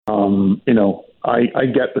I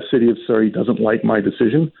get the city of Surrey doesn't like my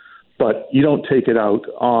decision, but you don't take it out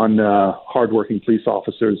on hardworking police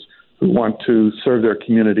officers who want to serve their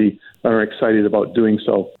community and are excited about doing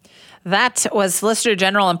so. That was Solicitor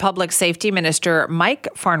General and Public Safety Minister Mike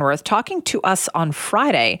Farnworth talking to us on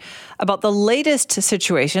Friday about the latest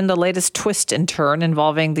situation, the latest twist and turn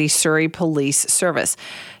involving the Surrey Police Service.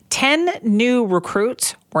 10 new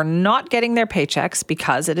recruits were not getting their paychecks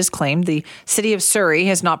because it is claimed the city of Surrey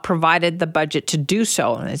has not provided the budget to do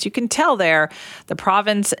so. And as you can tell there, the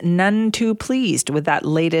province none too pleased with that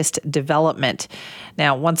latest development.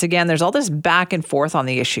 Now, once again, there's all this back and forth on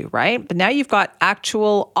the issue, right? But now you've got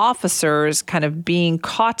actual officers kind of being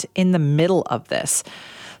caught in the middle of this.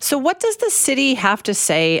 So what does the city have to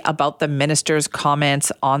say about the minister's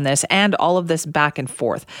comments on this and all of this back and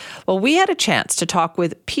forth? Well, we had a chance to talk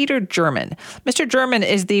with Peter German. Mr. German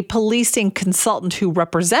is the policing consultant who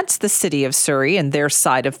represents the city of Surrey and their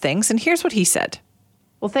side of things. And here's what he said.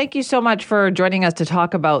 Well, thank you so much for joining us to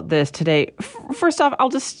talk about this today. First off, I'll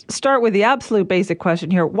just start with the absolute basic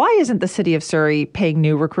question here. Why isn't the city of Surrey paying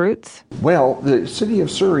new recruits? Well, the city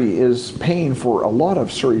of Surrey is paying for a lot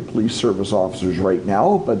of Surrey Police Service officers right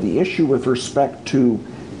now, but the issue with respect to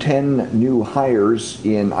 10 new hires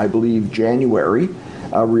in, I believe, January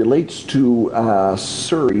relates to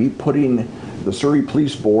Surrey putting the Surrey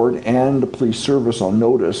Police Board and the police service on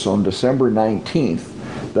notice on December 19th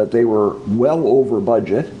that they were well over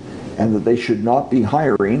budget and that they should not be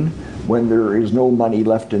hiring when there is no money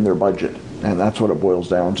left in their budget. And that's what it boils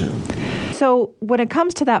down to. So when it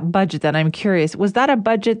comes to that budget, then I'm curious, was that a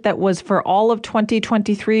budget that was for all of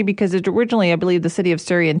 2023? Because originally, I believe the city of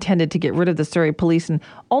Surrey intended to get rid of the Surrey Police and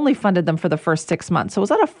only funded them for the first 6 months. So was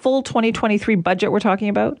that a full 2023 budget we're talking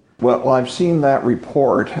about? Well, I've seen that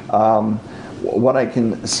report. What I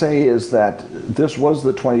can say is that this was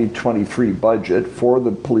the 2023 budget for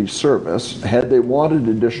the police service. Had they wanted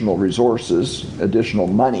additional resources, additional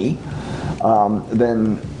money,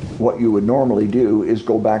 then what you would normally do is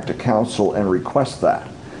go back to council and request that.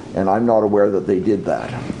 And I'm not aware that they did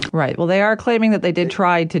that. Right. Well, they are claiming that they did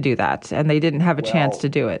try to do that and they didn't have a chance to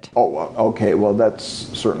do it. Oh, okay. Well, that's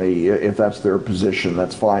certainly, if that's their position,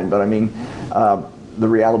 that's fine. But I mean, the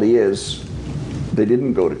reality is they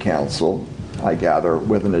didn't go to council, I gather,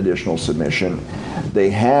 with an additional submission.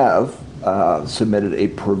 They have submitted a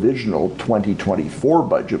provisional 2024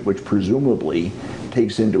 budget, which presumably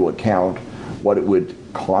takes into account what it would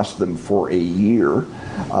cost them for a year.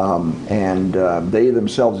 And they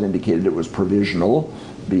themselves indicated it was provisional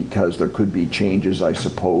because there could be changes, I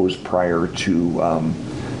suppose, prior to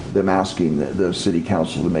them asking the city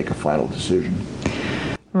council to make a final decision.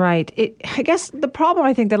 Right. I guess the problem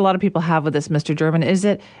I think that a lot of people have with this, Mr. German, is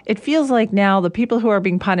that it feels like now the people who are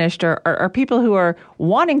being punished are people who are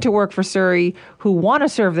wanting to work for Surrey, who want to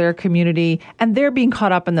serve their community, and they're being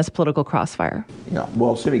caught up in this political crossfire. Yeah.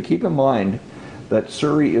 Well, Cindy, keep in mind that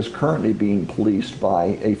Surrey is currently being policed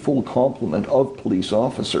by a full complement of police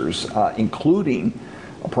officers, including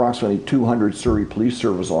approximately 200 Surrey Police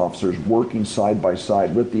Service officers working side by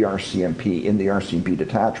side with the RCMP in the RCMP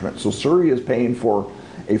detachment. So Surrey is paying for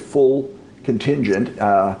a full contingent,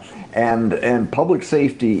 and public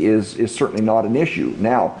safety is certainly not an issue.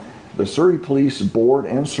 Now, the Surrey Police Board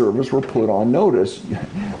and Service were put on notice.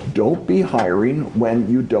 Don't be hiring when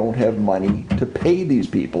you don't have money to pay these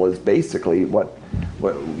people, is basically what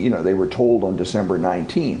they were told on December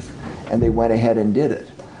 19th, and they went ahead and did it.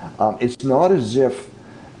 It's not as if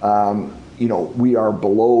we are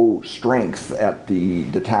below strength at the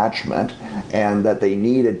detachment and that they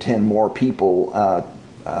needed 10 more people.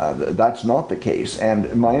 That's not the case.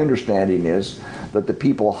 And my understanding is that the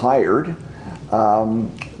people hired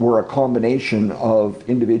were a combination of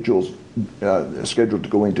individuals scheduled to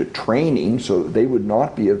go into training, so they would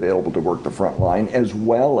not be available to work the front line, as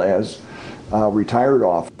well as retired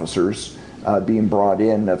officers being brought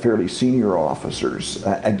in, fairly senior officers.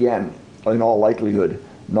 Again, in all likelihood,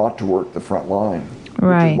 not to work the front line.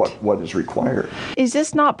 Right. Which is what is required. Is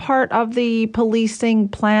this not part of the policing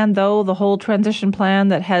plan, though, the whole transition plan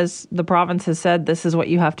that the province has said this is what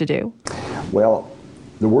you have to do? Well,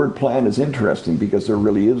 the word plan is interesting because there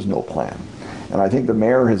really is no plan. And I think the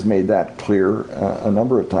mayor has made that clear a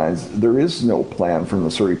number of times. There is no plan from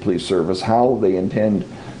the Surrey Police Service how they intend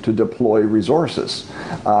to deploy resources.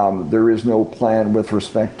 There is no plan with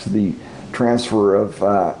respect to the transfer of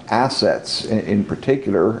assets, in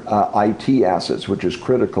particular IT assets, which is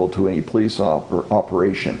critical to any police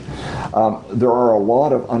operation. There are a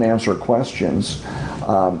lot of unanswered questions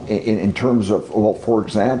in terms of, well, for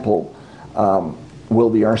example, Will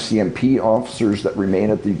the RCMP officers that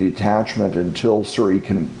remain at the detachment until Surrey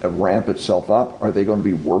can ramp itself up, are they going to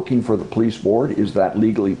be working for the police board? Is that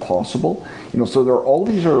legally possible? So all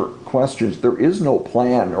these are questions. There is no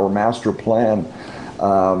plan or master plan.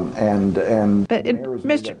 But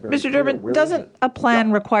Mr. Durbin, doesn't a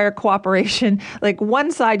plan require cooperation? Like, one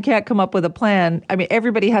side can't come up with a plan. I mean,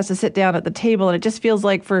 everybody has to sit down at the table, and it just feels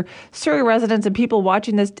like for Surrey residents and people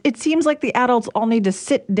watching this, it seems like the adults all need to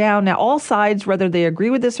sit down now, all sides, whether they agree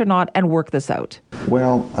with this or not, and work this out.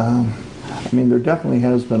 Well, there definitely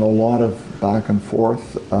has been a lot of back and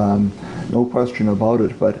forth, no question about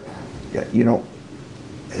it, but,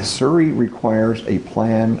 Surrey requires a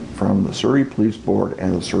plan from the Surrey Police Board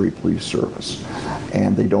and the Surrey Police Service,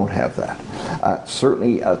 and they don't have that.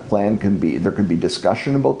 Certainly a plan there can be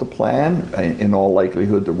discussion about the plan. In all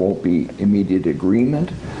likelihood, there won't be immediate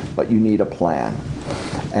agreement, but you need a plan.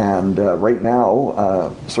 And right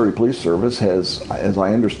now, Surrey Police Service has, as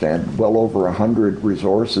I understand, well over 100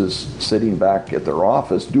 resources sitting back at their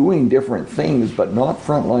office doing different things, but not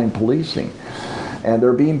frontline policing. And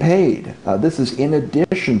they're being paid. This is in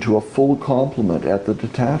addition to a full complement at the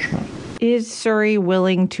detachment. Is Surrey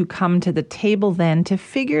willing to come to the table then to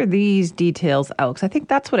figure these details out? Because I think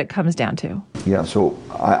that's what it comes down to. Yeah, so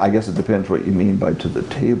I guess it depends what you mean by to the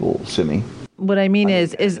table, Simi. What I mean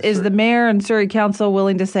is the mayor and Surrey Council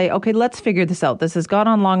willing to say, okay, let's figure this out. This has gone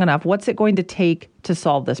on long enough. What's it going to take to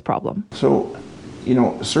solve this problem? So,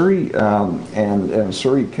 Surrey and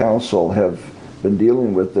Surrey Council have been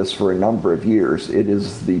dealing with this for a number of years. It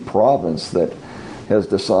is the province that has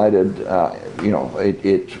decided,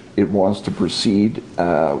 it wants to proceed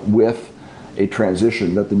with a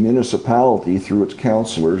transition that the municipality, through its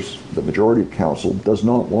councillors, the majority of council, does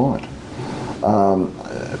not want.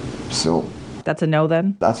 So that's a no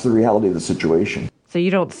then? That's the reality of the situation. So you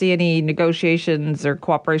don't see any negotiations or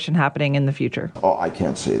cooperation happening in the future? Oh, I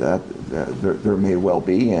can't say that. There may well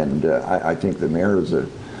be, and I think the mayor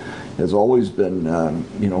has always been,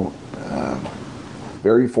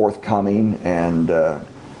 very forthcoming, and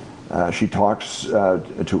she talks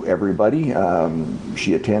to everybody.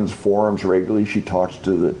 She attends forums regularly. She talks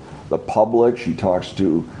to the public. She talks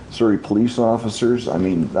to Surrey police officers. I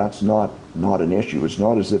mean, that's not an issue. It's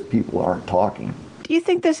not as if people aren't talking. Do you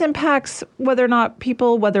think this impacts whether or not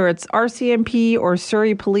people, whether it's RCMP or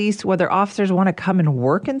Surrey Police, whether officers want to come and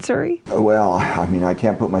work in Surrey? Well, I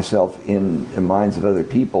can't put myself in the minds of other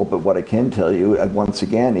people, but what I can tell you, once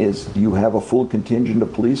again, is you have a full contingent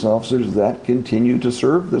of police officers that continue to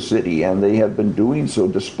serve the city, and they have been doing so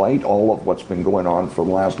despite all of what's been going on for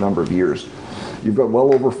the last number of years. You've got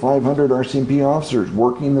well over 500 RCMP officers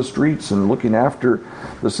working the streets and looking after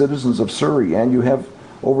the citizens of Surrey, and you have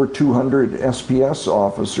over 200 SPS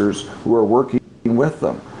officers who are working with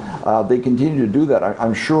them. They continue to do that.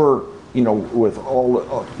 I'm sure, with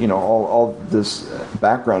all this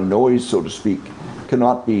background noise, so to speak,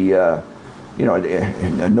 cannot be,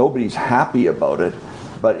 nobody's happy about it,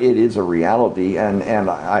 but it is a reality. And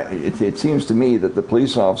it seems to me that the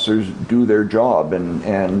police officers do their job,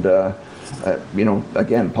 and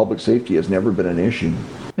again, public safety has never been an issue.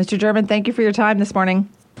 Mr. German, thank you for your time this morning.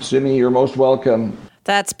 Simi, you're most welcome.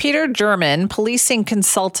 That's Peter German, policing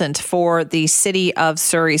consultant for the City of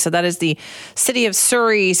Surrey. So that is the City of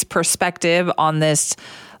Surrey's perspective on this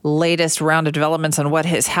latest round of developments on what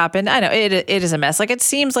has happened. I know it is a mess. Like, it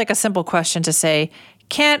seems like a simple question to say,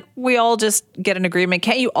 can't we all just get an agreement?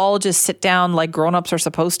 Can't you all just sit down like grown-ups are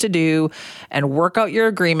supposed to do and work out your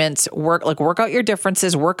agreements, work out your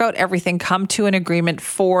differences, work out everything, come to an agreement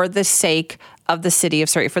for the sake of the City of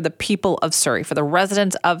Surrey, for the people of Surrey, for the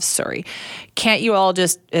residents of Surrey? Can't you all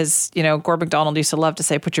just, as Gord MacDonald used to love to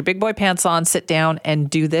say, put your big boy pants on, sit down and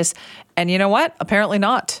do this? And you know what? Apparently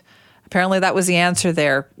not. Apparently that was the answer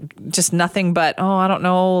there. Just nothing but, I don't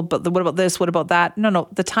know, but what about this? What about that? No,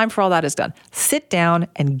 the time for all that is done. Sit down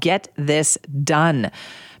and get this done.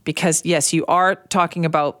 Because, yes, you are talking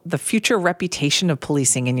about the future reputation of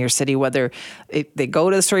policing in your city, whether they go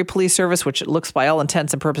to the Surrey Police Service, which it looks by all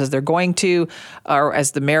intents and purposes they're going to, or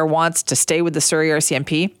as the mayor wants, to stay with the Surrey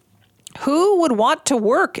RCMP. Who would want to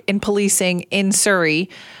work in policing in Surrey,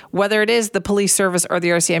 whether it is the police service or the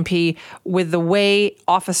RCMP, with the way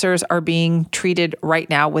officers are being treated right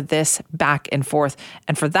now with this back and forth?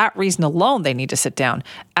 And for that reason alone, they need to sit down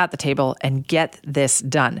at the table and get this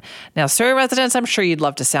done. Now, Surrey residents, I'm sure you'd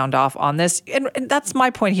love to sound off on this. And that's my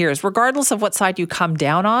point here, is regardless of what side you come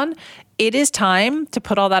down on, it is time to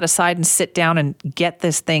put all that aside and sit down and get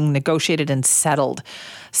this thing negotiated and settled.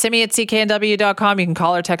 Simi at cknw.com. You can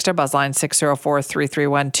call or text our buzzline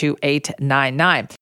 604-331-2899.